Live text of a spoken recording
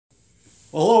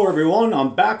Well, hello everyone,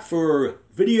 I'm back for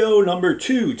video number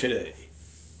 2 today.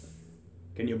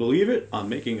 Can you believe it? I'm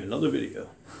making another video.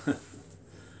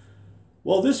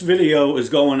 Well, this video is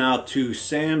going out to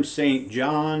Sam St.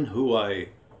 John, who I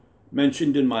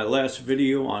mentioned in my last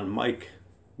video on Mike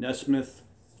Nesmith.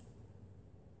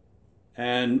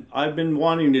 And I've been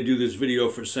wanting to do this video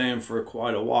for Sam for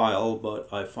quite a while, but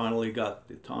I finally got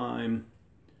the time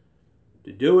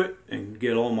to do it and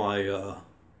get all my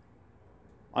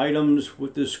items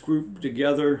with this group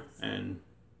together, and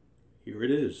here it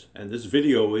is. And this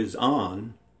video is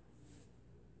on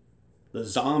the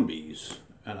Zombies,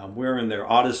 and I'm wearing their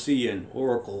Odyssey and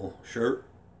Oracle shirt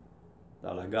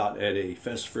that I got at a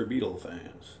Fest for Beatle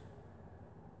fans,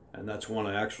 and that's when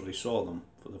I actually saw them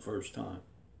for the first time.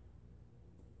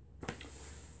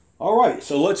 Alright,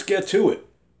 so let's get to it.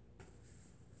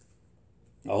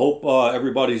 I hope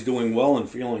everybody's doing well and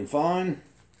feeling fine.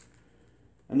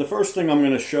 And the first thing I'm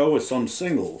going to show is some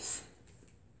singles.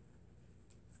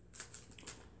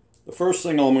 The first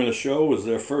thing I'm going to show is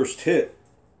their first hit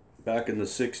back in the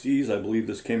 60s. I believe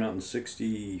this came out in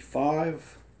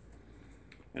 65.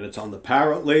 And it's on the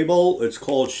Parrot label. It's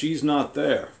called She's Not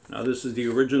There. Now this is the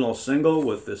original single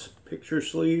with this picture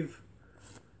sleeve.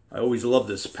 I always love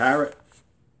this parrot.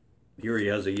 Here he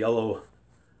has a yellow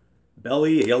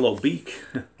belly, a yellow beak.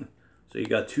 So you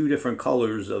got two different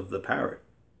colors of the parrot.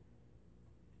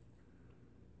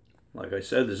 Like I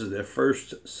said, this is their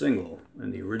first single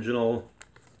in the original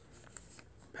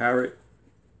Parrot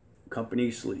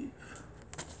Company sleeve.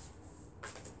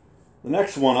 The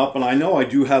next one up, and I know I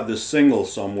do have this single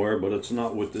somewhere, but it's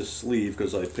not with this sleeve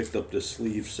because I picked up this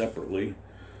sleeve separately.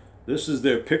 This is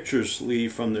their picture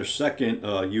sleeve from their second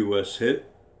US hit,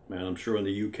 and I'm sure in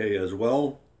the UK as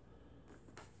well.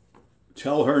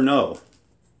 Tell Her No.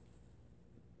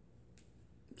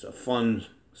 It's a fun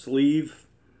sleeve.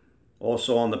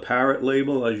 Also on the Parrot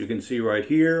label, as you can see right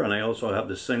here, and I also have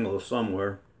the single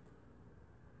somewhere,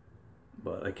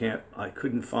 but I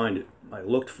couldn't find it. I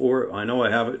looked for it. I know I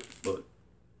have it, but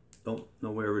don't know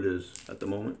where it is at the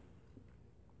moment.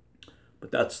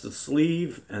 But that's the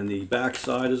sleeve, and the back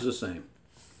side is the same.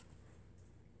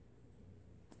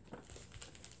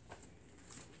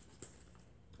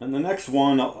 And the next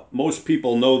one, most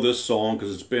people know this song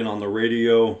because it's been on the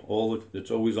radio. It's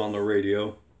always on the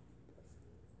radio.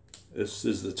 This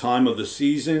is the Time of the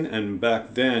Season, and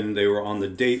back then they were on the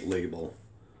Date label.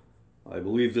 I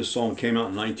believe this song came out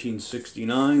in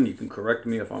 1969. You can correct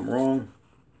me if I'm wrong.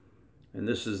 And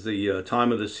this is the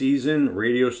Time of the Season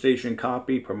radio station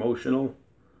copy, promotional.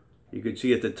 You can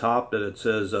see at the top that it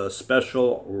says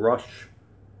Special Rush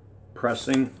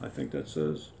Pressing, I think that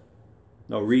says.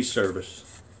 No,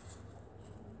 reservice.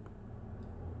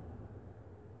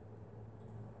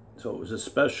 So it was a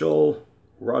Special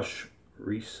Rush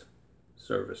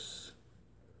service,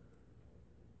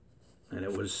 and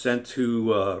it was sent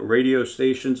to radio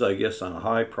stations, I guess, on a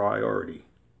high priority.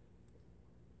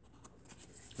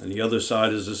 And the other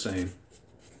side is the same.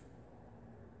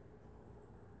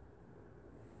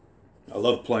 I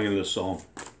love playing this song.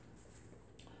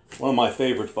 One of my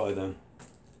favorites by them.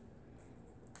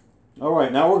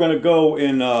 Alright, now we're going to go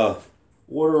in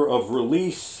order of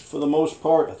release for the most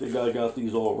part. I think I got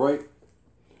these all right.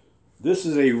 This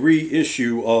is a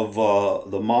reissue of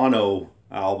the Mono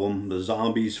album, the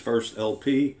Zombies' first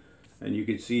LP. And you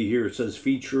can see here it says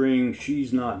featuring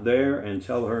She's Not There and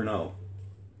Tell Her No.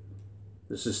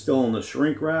 This is still in the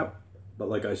shrink wrap, but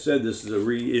like I said, this is a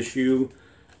reissue.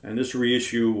 And this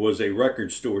reissue was a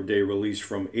Record Store Day release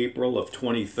from April of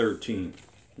 2013.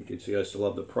 You can see I still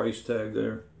have the price tag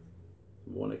there,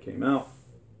 the one that came out.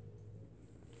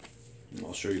 And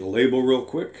I'll show you the label real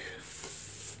quick.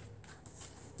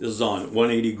 This is on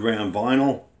 180 gram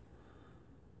vinyl,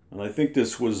 and I think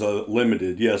this was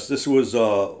limited. Yes, this was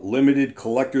a limited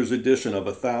collector's edition of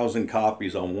 1,000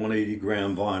 copies on 180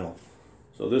 gram vinyl.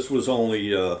 So this was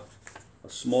only a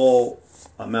small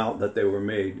amount that they were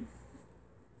made.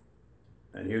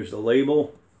 And here's the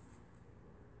label,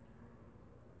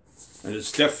 and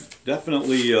it's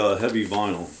definitely heavy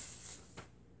vinyl.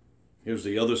 Here's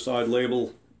the other side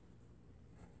label.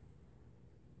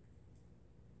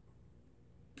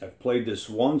 I've played this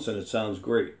once and it sounds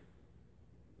great.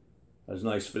 Has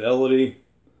nice fidelity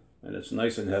and it's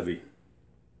nice and heavy.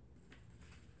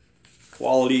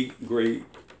 Quality, great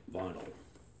vinyl.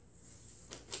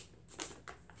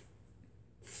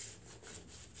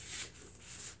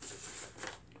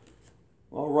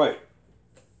 All right.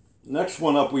 Next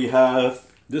one up we have,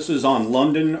 this is on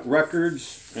London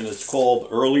Records and it's called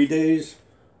Early Days.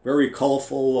 Very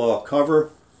colorful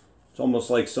cover. It's almost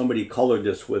like somebody colored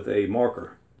this with a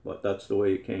marker. But that's the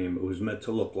way it came. It was meant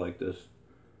to look like this.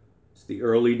 It's the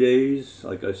early days,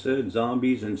 like I said,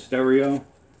 Zombies in stereo.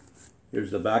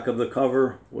 Here's the back of the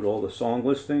cover with all the song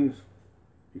listings.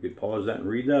 You could pause that and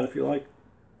read that if you like.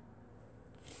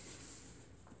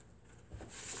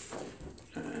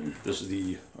 And this is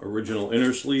the original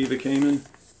inner sleeve it came in.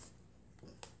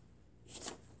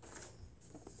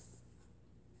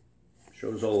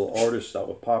 Shows all the artists that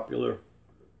were popular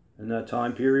in that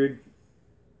time period.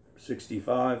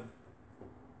 65.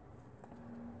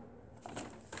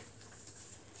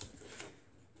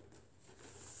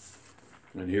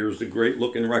 And here's the great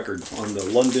looking record on the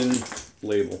London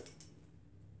label.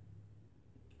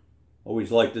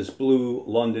 Always like this blue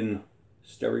London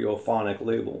stereophonic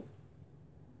label.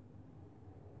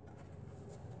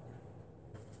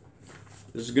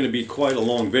 This is going to be quite a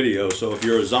long video, so if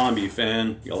you're a Zombie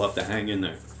fan, you'll have to hang in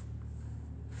there.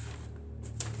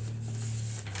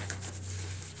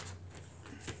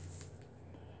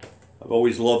 I've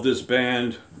always loved this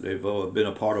band. They've been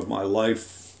a part of my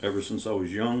life ever since I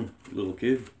was young, little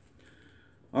kid.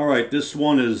 Alright, this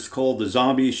one is called the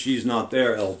Zombies She's Not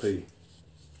There LP.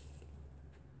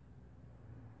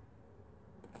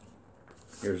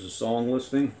 Here's a song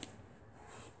listing.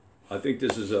 I think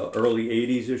this is an early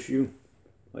 80s issue,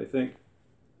 I think.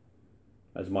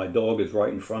 As my dog is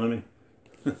right in front of me.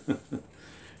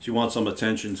 She wants some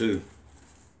attention too.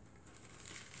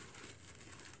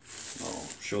 I'll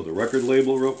show the record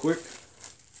label real quick.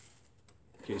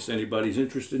 In case anybody's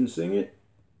interested in seeing it.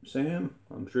 Sam,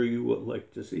 I'm sure you would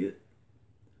like to see it.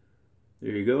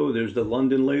 There you go. There's the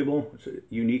London label. It's a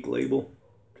unique label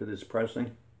to this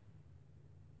pressing.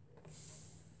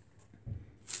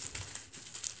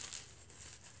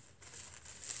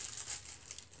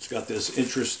 It's got this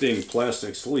interesting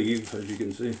plastic sleeve, as you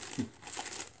can see. I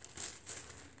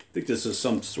think this is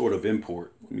some sort of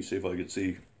import. Let me see if I can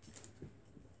see.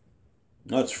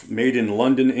 That's made in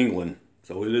London, England.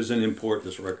 So it is an import,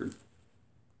 this record.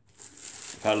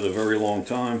 I've had it a very long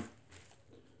time.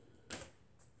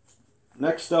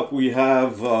 Next up we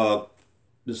have,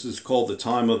 this is called The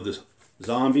Time of the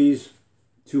Zombies,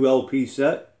 2 LP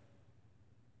set.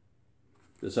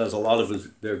 This has a lot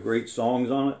of their great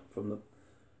songs on it from the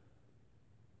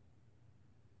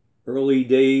early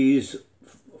days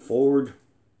forward.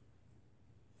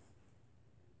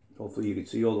 Hopefully you can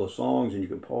see all those songs and you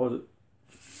can pause it.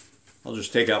 I'll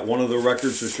just take out one of the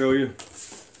records to show you.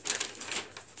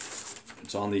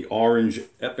 It's on the orange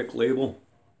Epic label.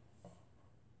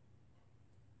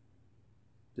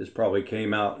 This probably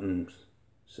came out in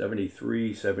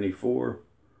 73, 74.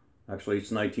 Actually,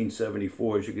 it's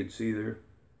 1974, as you can see there.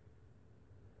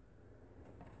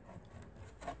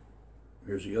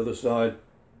 Here's the other side.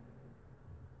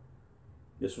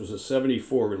 This was a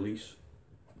 74 release.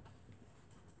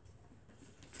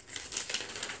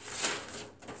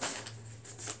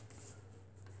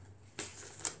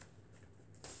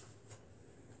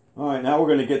 Alright, now we're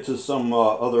going to get to some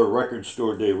other record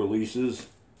store day releases.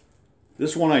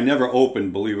 This one I never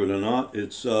opened, believe it or not.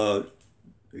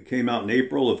 It came out in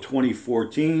April of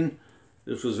 2014.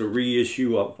 This was a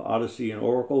reissue of Odyssey and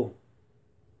Oracle.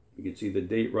 You can see the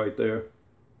date right there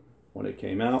when it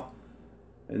came out.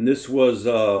 And this was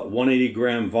 180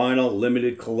 gram vinyl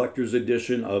limited collector's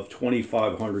edition of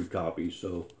 2,500 copies.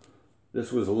 So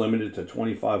this was limited to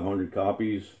 2,500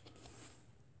 copies.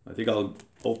 I think I'll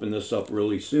open this up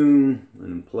really soon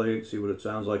and play it, see what it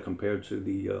sounds like compared to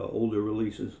the older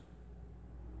releases.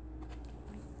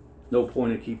 No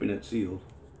point in keeping it sealed.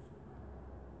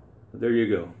 But there you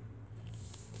go.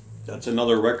 That's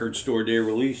another record store day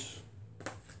release.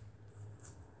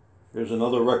 There's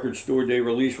another record store day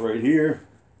release right here.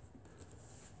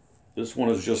 This one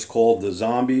is just called The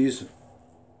Zombies,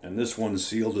 and this one's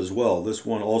sealed as well. This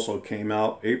one also came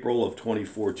out April of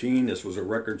 2014. This was a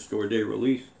record store day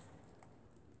release.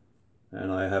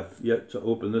 And I have yet to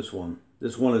open this one.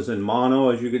 This one is in mono,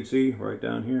 as you can see, right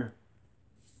down here.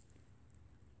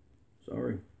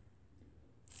 Sorry.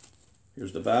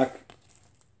 Here's the back.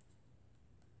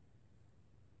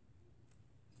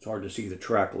 It's hard to see the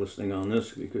track listing on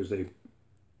this because they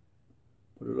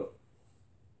put it up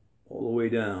all the way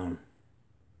down.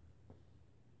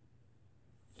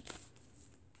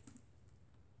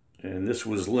 And this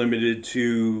was limited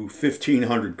to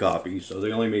 1,500 copies. So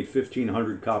they only made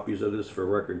 1,500 copies of this for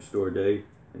Record Store Day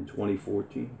in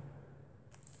 2014.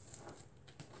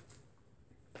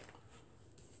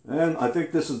 And I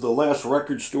think this is the last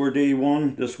Record Store Day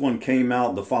one. This one came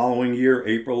out the following year,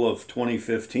 April of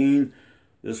 2015.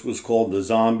 This was called The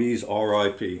Zombies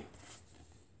R.I.P. It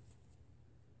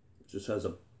just has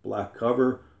a black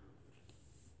cover.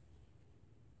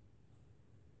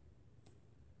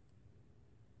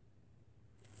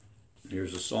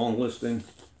 Here's a song listing.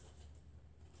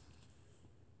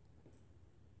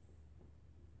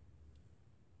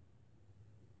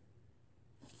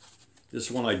 This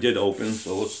one I did open,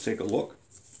 so let's take a look.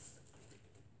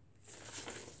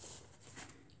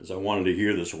 Because I wanted to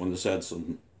hear this one. This had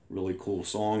some really cool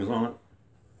songs on it.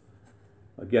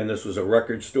 Again, this was a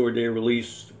record store day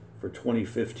release for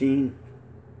 2015.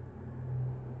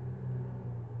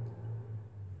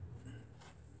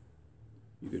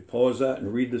 You could pause that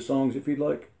and read the songs if you'd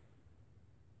like.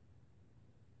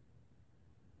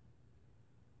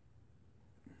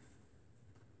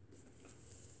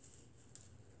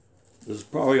 There's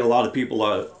probably a lot of people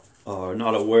are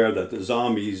not aware that the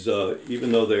Zombies,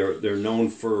 even though they're known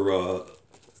for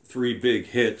 3 big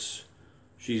hits,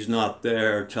 She's Not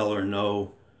There, Tell Her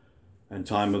No, and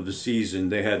Time of the Season,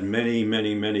 they had many,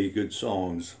 many, many good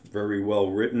songs. Very well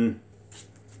written.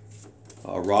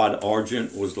 Rod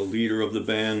Argent was the leader of the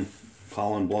band.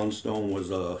 Colin Blunstone was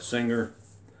a singer.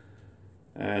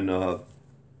 And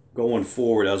going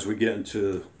forward, as we get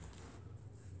into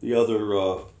the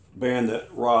other band that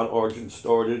Rod Argent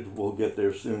started, we'll get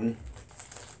there soon.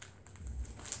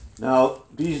 Now,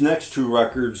 these next 2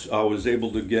 records I was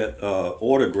able to get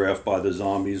autographed by the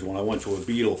Zombies when I went to a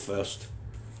Beatle Fest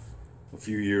a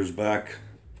few years back.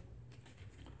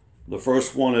 The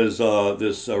first one is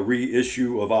this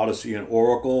reissue of Odyssey and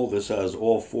Oracle. This has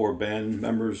all 4 band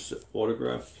members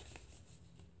autographed.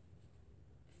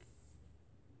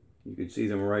 You can see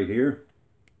them right here.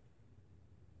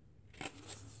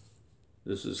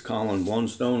 This is Colin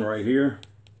Blunstone right here.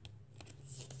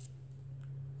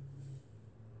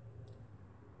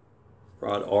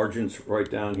 Rod Argent's right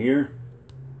down here.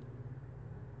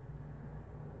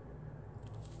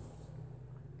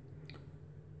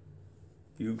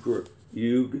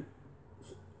 Hugh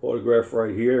autograph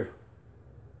right here.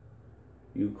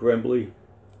 Hugh Grembley.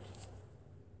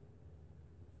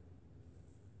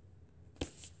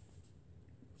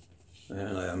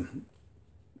 And I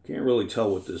can't really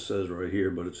tell what this says right here,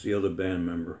 but it's the other band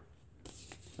member,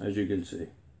 as you can see.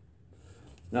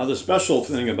 Now the special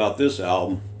thing about this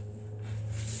album,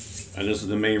 and this is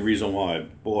the main reason why I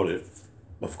bought it,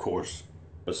 of course,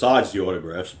 besides the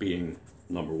autographs being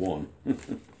number 1,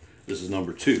 this is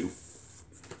number 2.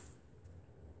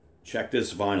 Check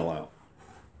this vinyl out.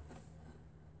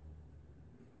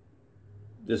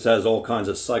 This has all kinds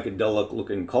of psychedelic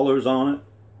looking colors on it.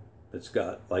 It's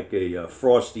got like a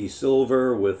frosty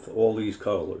silver with all these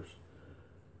colors.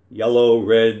 Yellow,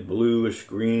 red, bluish,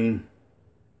 green.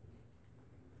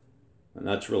 And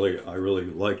that's really, I really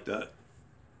like that.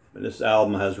 And this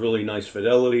album has really nice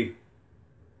fidelity.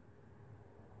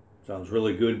 Sounds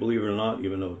really good, believe it or not,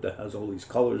 even though it has all these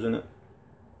colors in it.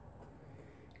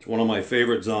 It's one of my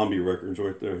favorite Zombie records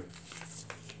right there.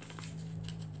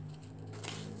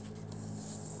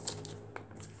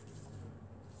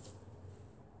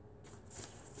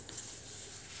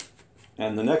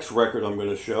 And the next record I'm going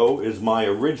to show is my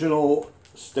original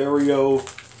stereo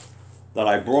that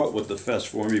I brought with the fest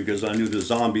for me because I knew the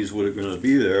Zombies were going to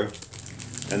be there.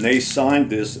 And they signed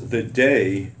this the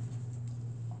day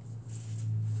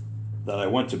that I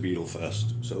went to Beatle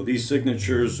Fest. So these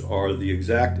signatures are the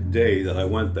exact day that I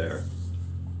went there.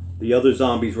 The other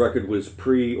Zombies record was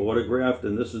pre-autographed,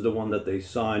 and this is the one that they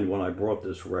signed when I brought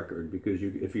this record, because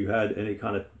if you had any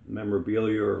kind of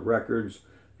memorabilia or records,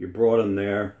 if you brought them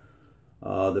there,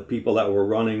 the people that were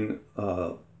running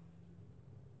the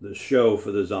show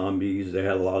for the Zombies, they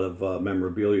had a lot of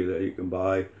memorabilia that you can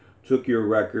buy. Took your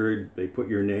record, they put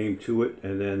your name to it,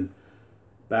 and then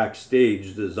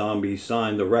backstage the Zombies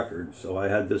signed the record. So I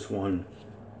had this one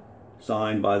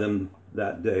signed by them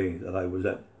that day that I was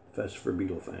at Fest for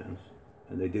Beatle Fans,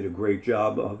 and they did a great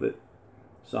job of it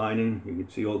signing. You can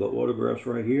see all the autographs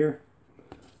right here,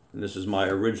 and this is my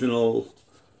original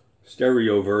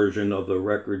stereo version of the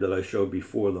record that I showed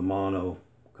before, the mono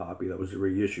copy that was a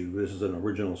reissue. This is an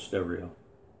original stereo,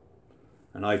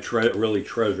 and I really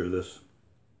treasure this,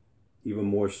 even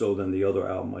more so than the other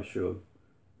album I showed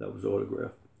that was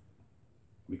autographed,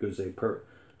 because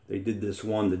they did this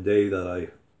one the day that I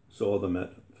saw them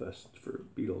at Fest for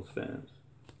Beatles Fans.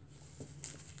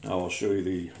 Now I'll show you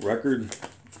the record,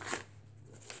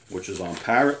 which is on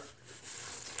Parrot.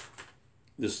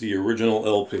 This is the original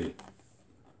LP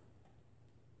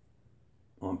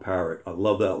on Parrot. I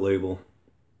love that label.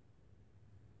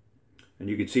 And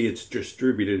you can see it's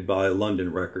distributed by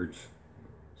London Records.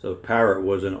 So Parrot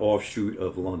was an offshoot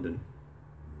of London.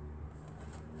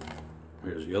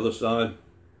 Here's the other side.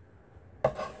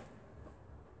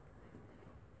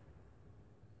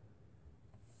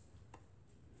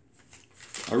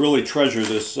 I really treasure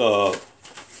this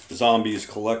Zombies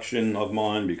collection of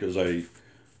mine because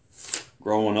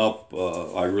growing up,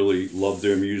 I really loved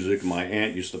their music. My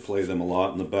aunt used to play them a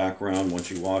lot in the background when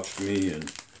she watched me, and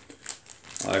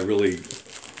I really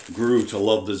grew to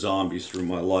love the Zombies through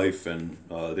my life, and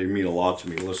they mean a lot to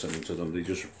me listening to them. They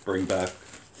just bring back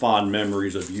fond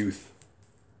memories of youth.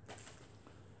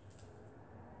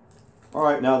 All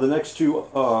right, now the next two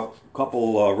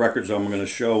couple records I'm going to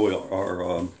show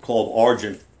are called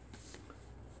Argent.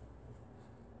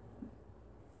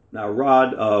 Now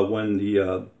Rod, when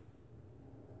the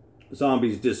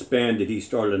Zombies disbanded, he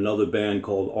started another band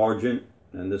called Argent,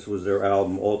 and this was their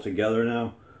album All Together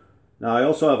Now. Now I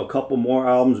also have a couple more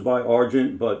albums by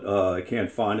Argent, but I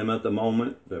can't find them at the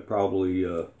moment. They're probably,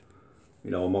 you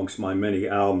know, amongst my many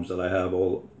albums that I have.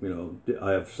 All, you know,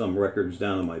 I have some records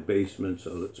down in my basement,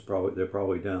 so they're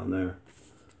probably down there.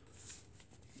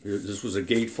 Here, this was a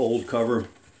gatefold cover.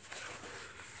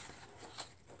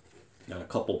 Got a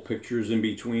couple pictures in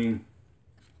between.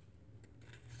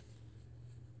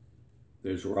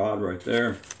 There's Rod right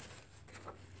there.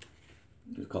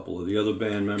 There's a couple of the other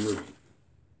band members.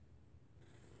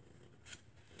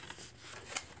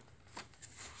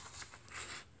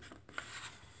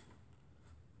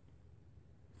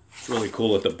 It's really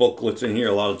cool that the booklet's in here.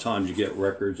 A lot of times you get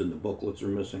records and the booklets are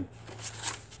missing.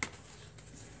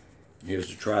 Here's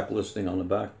the track listing on the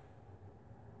back.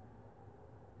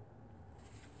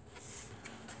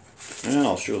 And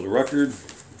I'll show the record.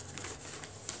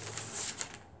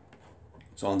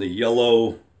 It's on the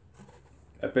yellow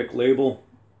Epic label.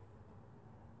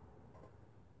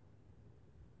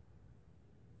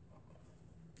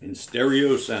 In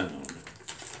stereo sound.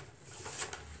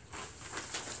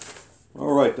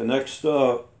 All right, the next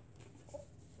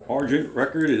Argent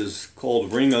record is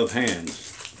called Ring of Hands.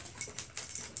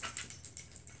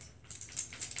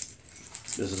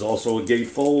 This is also a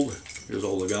gatefold. Here's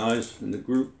all the guys in the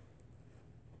group.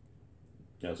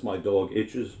 That's my dog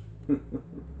Itches.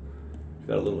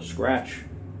 Got a little scratch.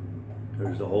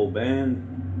 There's the whole band.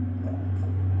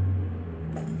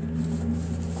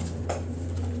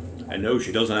 I know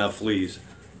she doesn't have fleas.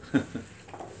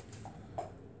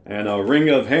 And a Ring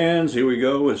of Hands, here we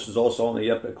go. This is also on the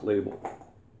Epic label.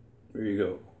 Here you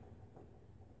go.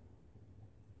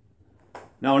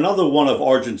 Now another one of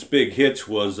Argent's big hits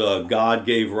was God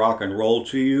Gave Rock and Roll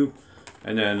to You.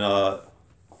 And then I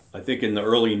think in the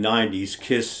early 90s,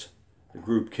 Kiss, the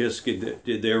group Kiss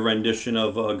did their rendition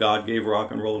of God Gave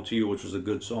Rock and Roll to You, which was a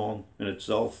good song in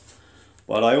itself.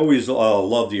 But I always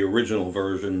loved the original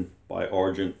version by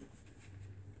Argent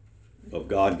of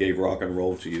God Gave Rock and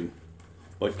Roll to You.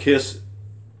 But Kiss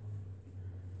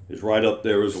is right up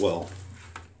there as well.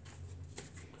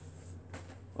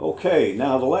 Okay,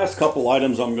 now the last couple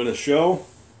items I'm going to show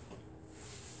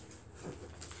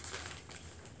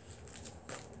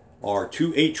are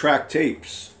two 8-track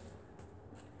tapes.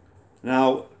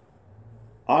 Now,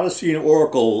 Odyssey and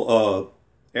Oracle,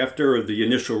 after the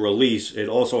initial release, it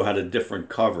also had a different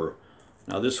cover.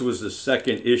 Now, this was the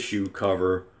second issue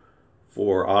cover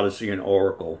for Odyssey and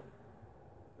Oracle.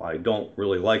 I don't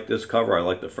really like this cover. I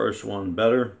like the first one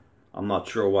better. I'm not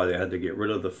sure why they had to get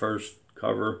rid of the first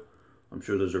cover. I'm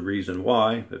sure there's a reason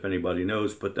why. If anybody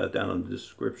knows, put that down in the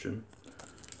description.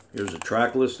 Here's a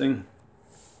track listing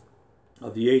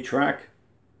of the 8-track.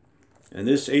 And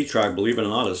this 8-track, believe it or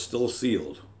not, is still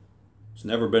sealed. It's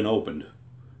never been opened.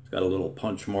 It's got a little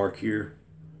punch mark here.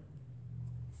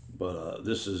 But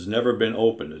this has never been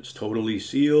opened. It's totally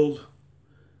sealed.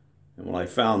 And when I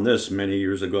found this many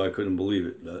years ago, I couldn't believe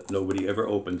it, that nobody ever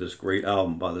opened this great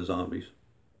album by the Zombies.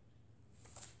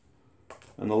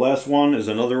 And the last one is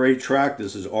another 8-track.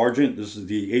 This is Argent. This is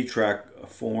the 8-track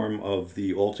form of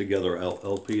the All Together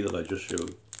LP that I just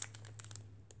showed.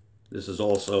 This is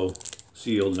also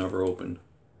sealed, never opened.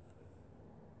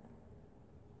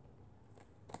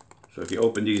 So if you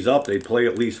open these up, they play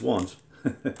at least once.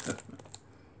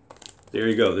 There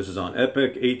you go. This is on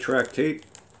Epic 8-track tape.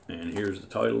 And here's the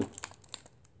title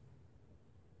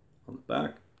on the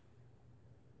back.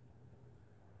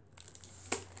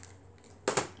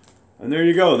 And there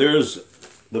you go. There's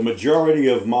the majority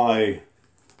of my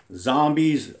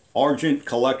Zombies Argent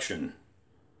collection.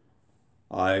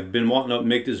 I've been wanting to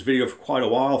make this video for quite a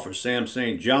while for Sam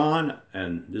St. John,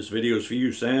 and this video is for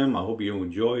you, Sam. I hope you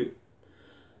enjoy it.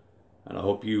 And I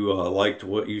hope you liked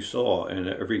what you saw and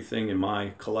everything in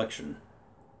my collection.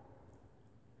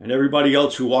 And everybody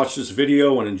else who watched this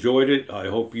video and enjoyed it, I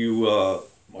hope you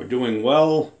are doing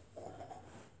well.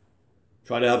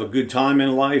 Try to have a good time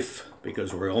in life,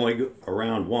 because we're only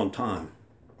around one time.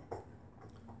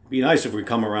 Be nice if we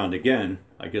come around again.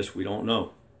 I guess we don't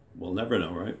know. We'll never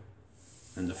know, right?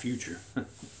 In the future.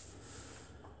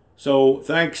 So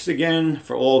thanks again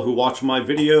for all who watch my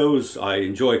videos. I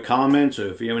enjoy comments. So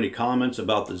if you have any comments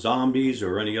about the Zombies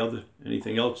or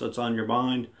anything else that's on your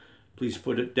mind, please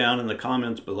put it down in the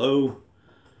comments below.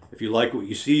 If you like what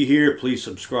you see here, please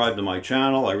subscribe to my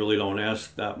channel. I really don't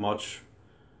ask that much.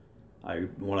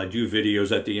 When I do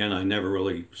videos at the end, I never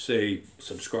really say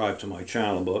subscribe to my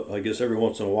channel, but I guess every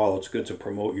once in a while it's good to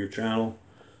promote your channel.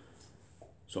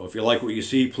 So if you like what you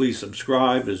see, please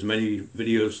subscribe. There's many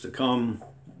videos to come.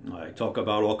 I talk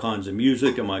about all kinds of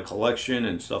music in my collection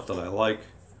and stuff that I like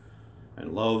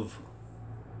and love.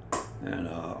 And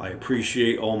I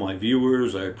appreciate all my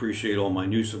viewers. I appreciate all my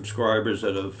new subscribers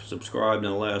that have subscribed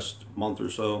in the last month or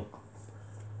so.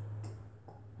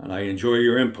 And I enjoy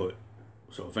your input.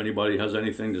 So if anybody has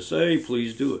anything to say,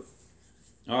 please do it.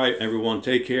 All right, everyone,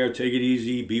 take care, take it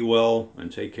easy, be well,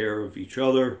 and take care of each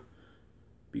other.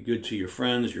 Be good to your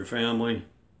friends, your family,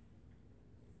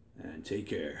 and take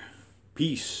care.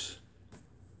 Peace.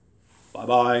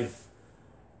 Bye-bye,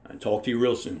 and talk to you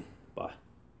real soon.